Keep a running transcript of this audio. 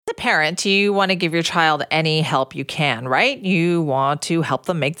parent, you want to give your child any help you can, right? You want to help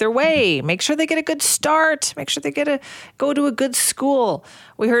them make their way, make sure they get a good start, make sure they go to a good school.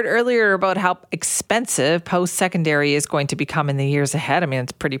 We heard earlier about how expensive post-secondary is going to become in the years ahead. I mean,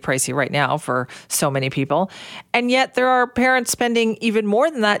 it's pretty pricey right now for so many people. And yet there are parents spending even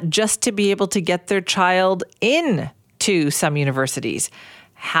more than that just to be able to get their child in to some universities.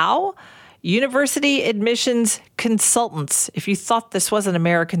 How? University admissions consultants. If you thought this was an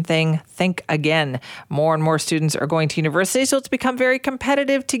American thing, think again. More and more students are going to university, so it's become very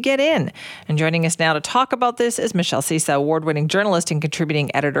competitive to get in. And joining us now to talk about this is Michelle Sysa, award-winning journalist and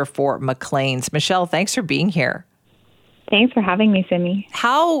contributing editor for Maclean's. Michelle, thanks for being here. Thanks for having me, Simi.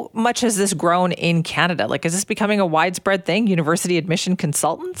 How much has this grown in Canada? Like, is this becoming a widespread thing, university admission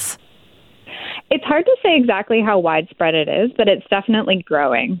consultants? It's hard to say exactly how widespread it is, but it's definitely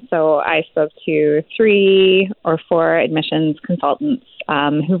growing. So I spoke to 3 or 4 admissions consultants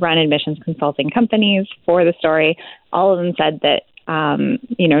who run admissions consulting companies for the story. All of them said that,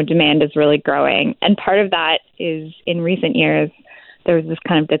 demand is really growing. And part of that is in recent years, there was this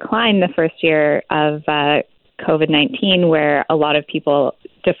kind of decline the first year of COVID-19 where a lot of people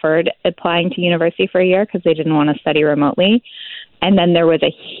deferred applying to university for a year because they didn't want to study remotely. And then there was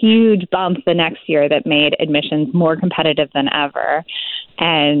a huge bump the next year that made admissions more competitive than ever.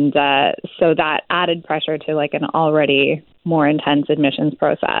 And so that added pressure to like an already more intense admissions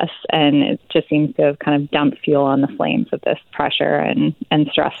process. And it just seems to have kind of dumped fuel on the flames of this pressure and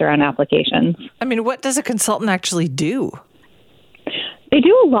stress around applications. I mean, what does a consultant actually do? They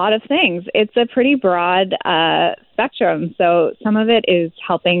do a lot of things. It's a pretty broad spectrum. So some of it is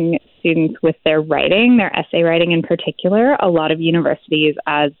helping students with their writing, their essay writing in particular. A lot of universities,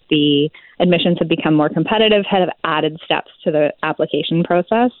 as the admissions have become more competitive, have added steps to the application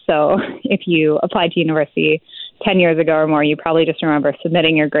process. So if you applied to university 10 years ago or more, you probably just remember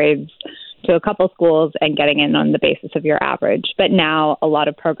submitting your grades to a couple schools and getting in on the basis of your average. But now a lot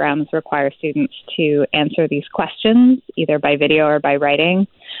of programs require students to answer these questions, either by video or by writing.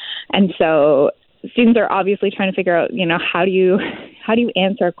 And so students are obviously trying to figure out, how do you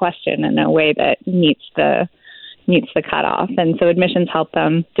answer a question in a way that meets the cutoff. And so admissions help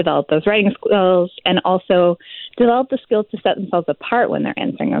them develop those writing skills and also develop the skills to set themselves apart when they're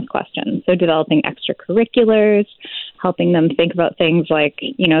answering those questions. So developing extracurriculars, helping them think about things like,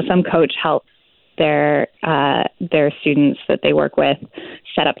 some coach helps their students that they work with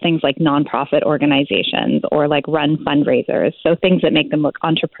set up things like nonprofit organizations or like run fundraisers. So things that make them look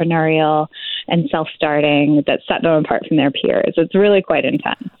entrepreneurial and self-starting that set them apart from their peers. It's really quite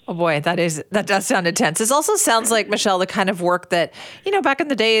intense. Oh boy, that does sound intense. This also sounds like, Michelle, the kind of work that, back in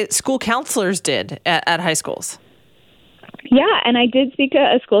the day, school counselors did at high schools. Yeah, and I did speak to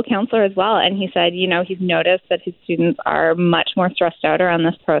a school counselor as well, and he said, he's noticed that his students are much more stressed out around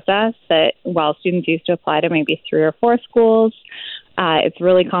this process, that while students used to apply to maybe 3 or 4 schools, it's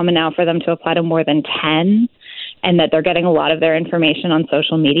really common now for them to apply to more than 10, and that they're getting a lot of their information on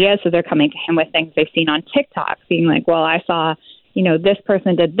social media, so they're coming to him with things they've seen on TikTok, being like, well, I saw, this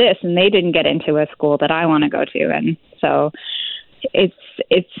person did this, and they didn't get into a school that I want to go to, and so it's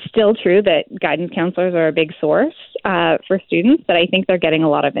still true that guidance counselors are a big source for students, but I think they're getting a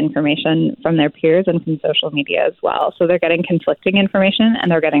lot of information from their peers and from social media as well. So they're getting conflicting information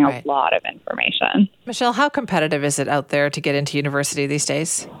and they're getting a lot of information. Michelle, how competitive is it out there to get into university these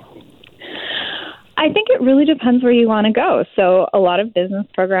days? I think it really depends where you want to go. So a lot of business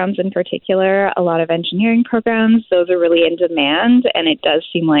programs in particular, a lot of engineering programs, those are really in demand. And it does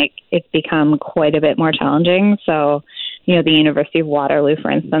seem like it's become quite a bit more challenging. So, the University of Waterloo, for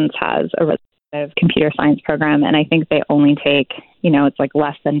instance, has a computer science program. And I think they only take, it's like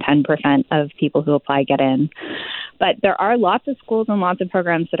less than 10% of people who apply get in. But there are lots of schools and lots of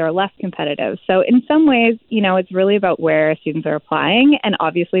programs that are less competitive. So in some ways, it's really about where students are applying. And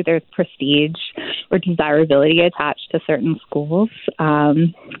obviously there's prestige or desirability attached to certain schools.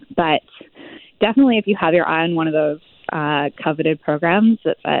 But definitely if you have your eye on one of those coveted programs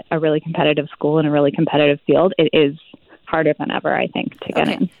that's at a really competitive school in a really competitive field, it is harder than ever, I think, to get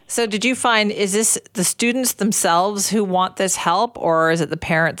in. So did you find, is this the students themselves who want this help, or is it the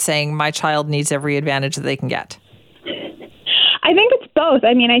parents saying, my child needs every advantage that they can get? I think it's both.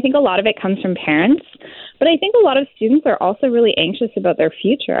 I mean, I think a lot of it comes from parents, but I think a lot of students are also really anxious about their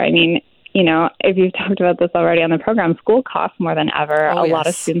future. I mean, if you've talked about this already on the program, school costs more than ever. A lot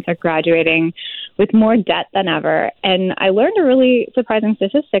of students are graduating with more debt than ever. And I learned a really surprising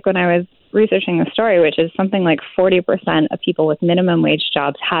statistic when I was researching the story, which is something like 40% of people with minimum wage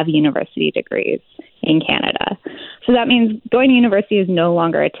jobs have university degrees in Canada. So that means going to university is no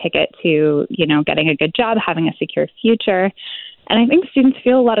longer a ticket to, getting a good job, having a secure future. And I think students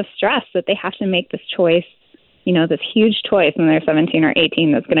feel a lot of stress that they have to make this choice, this huge choice when they're 17 or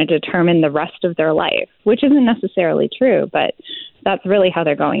 18 that's going to determine the rest of their life, which isn't necessarily true, but that's really how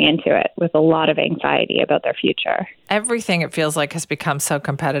they're going into it, with a lot of anxiety about their future. Everything, it feels like, has become so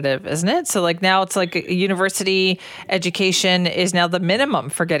competitive, isn't it? So like now it's like university education is now the minimum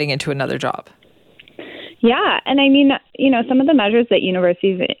for getting into another job. Yeah. And I mean, some of the measures that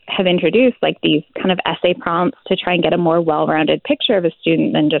universities have introduced, like these kind of essay prompts to try and get a more well-rounded picture of a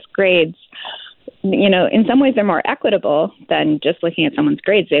student than just grades, in some ways they're more equitable than just looking at someone's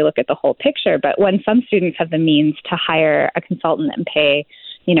grades. They look at the whole picture. But when some students have the means to hire a consultant and pay,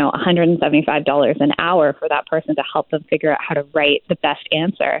 $175 an hour for that person to help them figure out how to write the best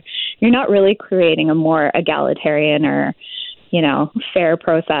answer, you're not really creating a more egalitarian or fair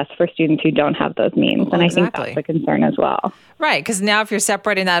process for students who don't have those means. Well, and I exactly. think that's a concern as well. Right, because now if you're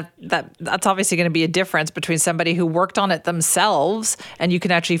separating that's obviously going to be a difference between somebody who worked on it themselves and you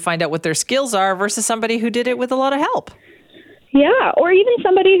can actually find out what their skills are versus somebody who did it with a lot of help. Yeah, or even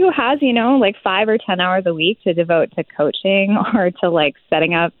somebody who has, 5 or 10 hours a week to devote to coaching or to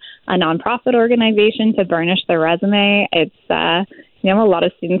setting up a nonprofit organization to burnish their resume. It's a lot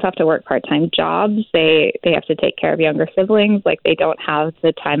of students have to work part-time jobs. They have to take care of younger siblings. They don't have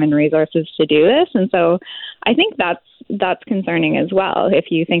the time and resources to do this. And so I think that's concerning as well. If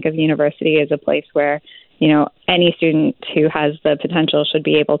you think of university as a place where, any student who has the potential should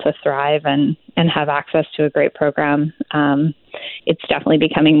be able to thrive and have access to a great program, it's definitely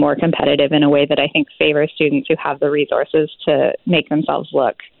becoming more competitive in a way that I think favors students who have the resources to make themselves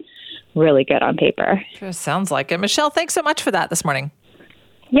look really good on paper. Sure sounds like it. Michelle, thanks so much for that this morning.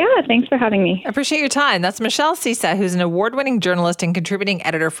 Yeah, thanks for having me. I appreciate your time. That's Michelle Sysa, who's an award-winning journalist and contributing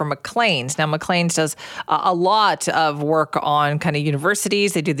editor for Maclean's. Now, Maclean's does a lot of work on kind of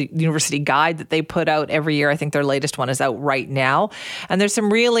universities. They do the university guide that they put out every year. I think their latest one is out right now. And there's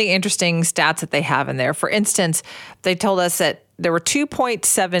some really interesting stats that they have in there. For instance, they told us that there were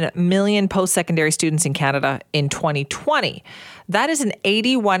 2.7 million post-secondary students in Canada in 2020. That is an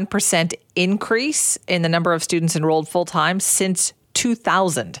 81% increase in the number of students enrolled full-time since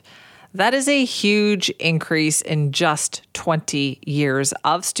 2000. That is a huge increase in just 20 years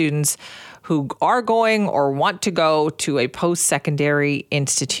of students who are going or want to go to a post-secondary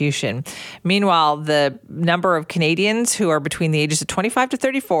institution. Meanwhile, the number of Canadians who are between the ages of 25 to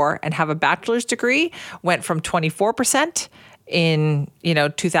 34 and have a bachelor's degree went from 24% in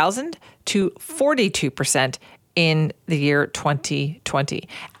 2000 to 42% in the year 2020.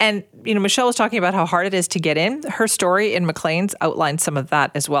 And, Michelle was talking about how hard it is to get in. Her story in Maclean's outlines some of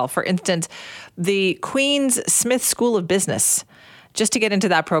that as well. For instance, the Queen's Smith School of Business, just to get into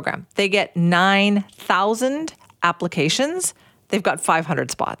that program, they get 9,000 applications. They've got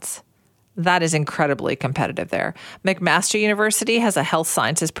 500 spots. That is incredibly competitive there. McMaster University has a health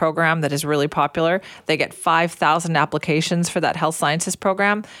sciences program that is really popular. They get 5,000 applications for that health sciences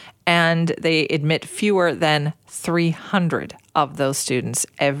program, and they admit fewer than 300 of those students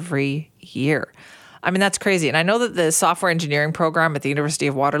every year. I mean, that's crazy. And I know that the software engineering program at the University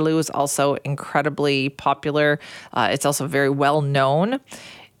of Waterloo is also incredibly popular. It's also very well known.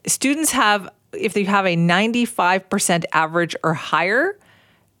 Students have, if they have a 95% average or higher,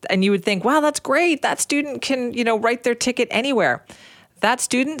 and you would think, wow, that's great. That student can, write their ticket anywhere. That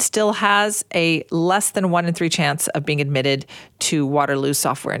student still has a less than 1 in 3 chance of being admitted to Waterloo's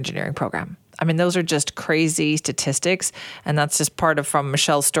software engineering program. I mean, those are just crazy statistics. And that's just part of from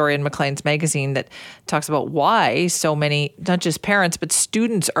Michelle's story in Maclean's magazine that talks about why so many, not just parents, but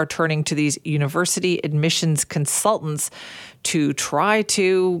students are turning to these university admissions consultants to try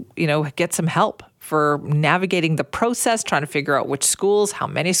to, get some help for navigating the process, trying to figure out which schools, how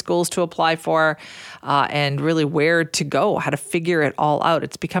many schools to apply for, and really where to go, how to figure it all out.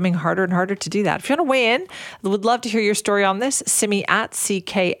 It's becoming harder and harder to do that. If you want to weigh in, I would love to hear your story on this. Simi at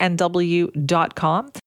cknw.com.